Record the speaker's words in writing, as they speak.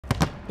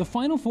The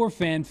Final Four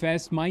Fan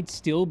Fest might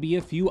still be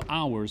a few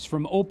hours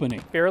from opening.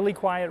 Fairly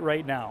quiet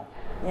right now.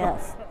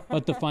 Yes.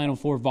 But the Final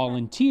Four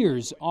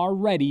volunteers are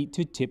ready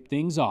to tip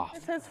things off.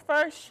 It's his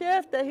first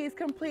shift that he's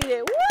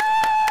completed. Woo!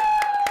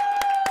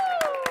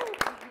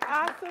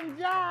 Awesome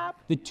job.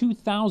 The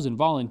 2,000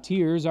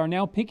 volunteers are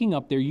now picking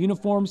up their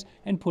uniforms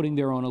and putting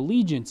their own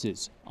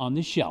allegiances on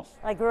the shelf.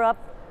 I grew up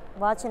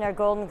watching our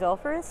Golden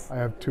Gophers. I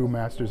have 2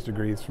 master's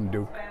degrees from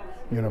Duke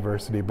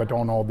University, but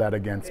don't hold that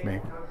against me,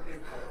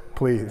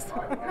 please.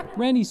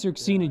 Randy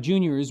Cirksina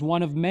Jr. is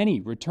one of many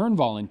return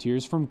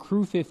volunteers from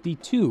Crew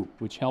 52,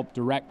 which helped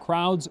direct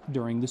crowds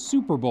during the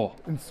Super Bowl.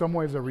 In some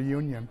ways, a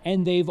reunion.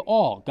 And they've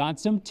all got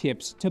some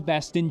tips to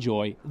best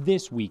enjoy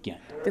this weekend.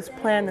 Just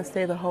plan to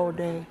stay the whole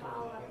day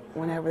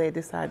whenever they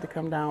decide to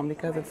come down,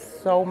 because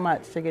it's so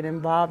much to get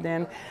involved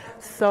in,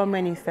 so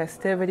many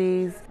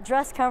festivities.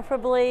 Dress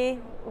comfortably,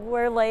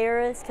 wear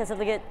layers because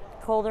it'll get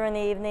colder in the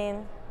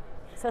evening.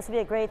 It's supposed to be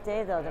a great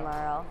day though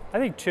tomorrow. I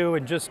think too,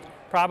 and just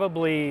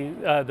probably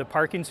the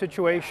parking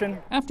situation.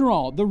 After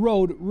all, the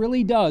road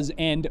really does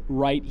end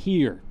right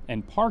here,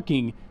 and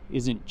parking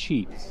isn't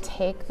cheap.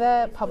 Take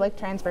the public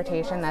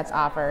transportation that's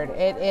offered.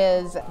 It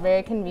is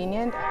very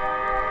convenient.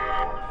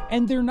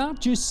 And they're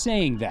not just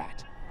saying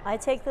that. I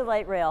take the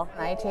light rail.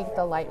 I take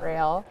the light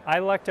rail. I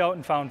lucked out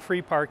and found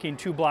free parking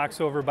 2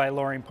 blocks over by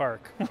Loring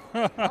Park.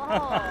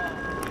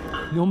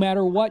 No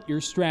matter what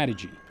your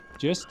strategy,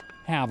 just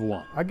have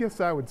one. I guess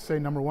I would say,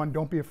 number 1,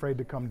 don't be afraid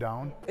to come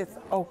down. It's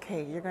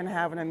okay. You're going to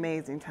have an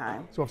amazing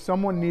time. So if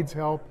someone needs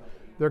help,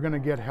 they're going to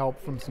get help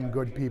from some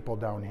good people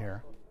down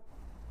here.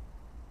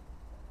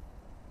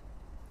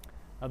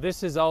 Now,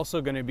 this is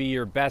also going to be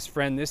your best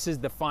friend. This is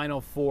the Final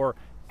Four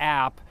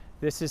app.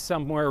 This is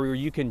somewhere where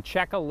you can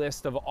check a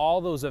list of all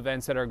those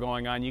events that are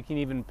going on. You can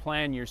even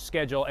plan your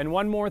schedule. And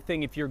one more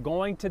thing, if you're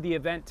going to the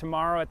event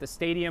tomorrow at the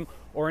stadium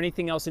or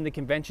anything else in the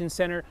convention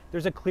center,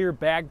 there's a clear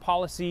bag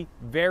policy,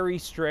 very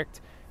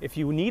strict. If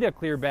you need a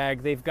clear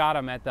bag, they've got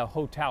them at the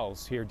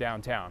hotels here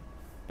downtown.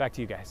 Back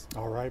to you guys.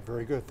 All right,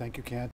 very good. Thank you, Ken.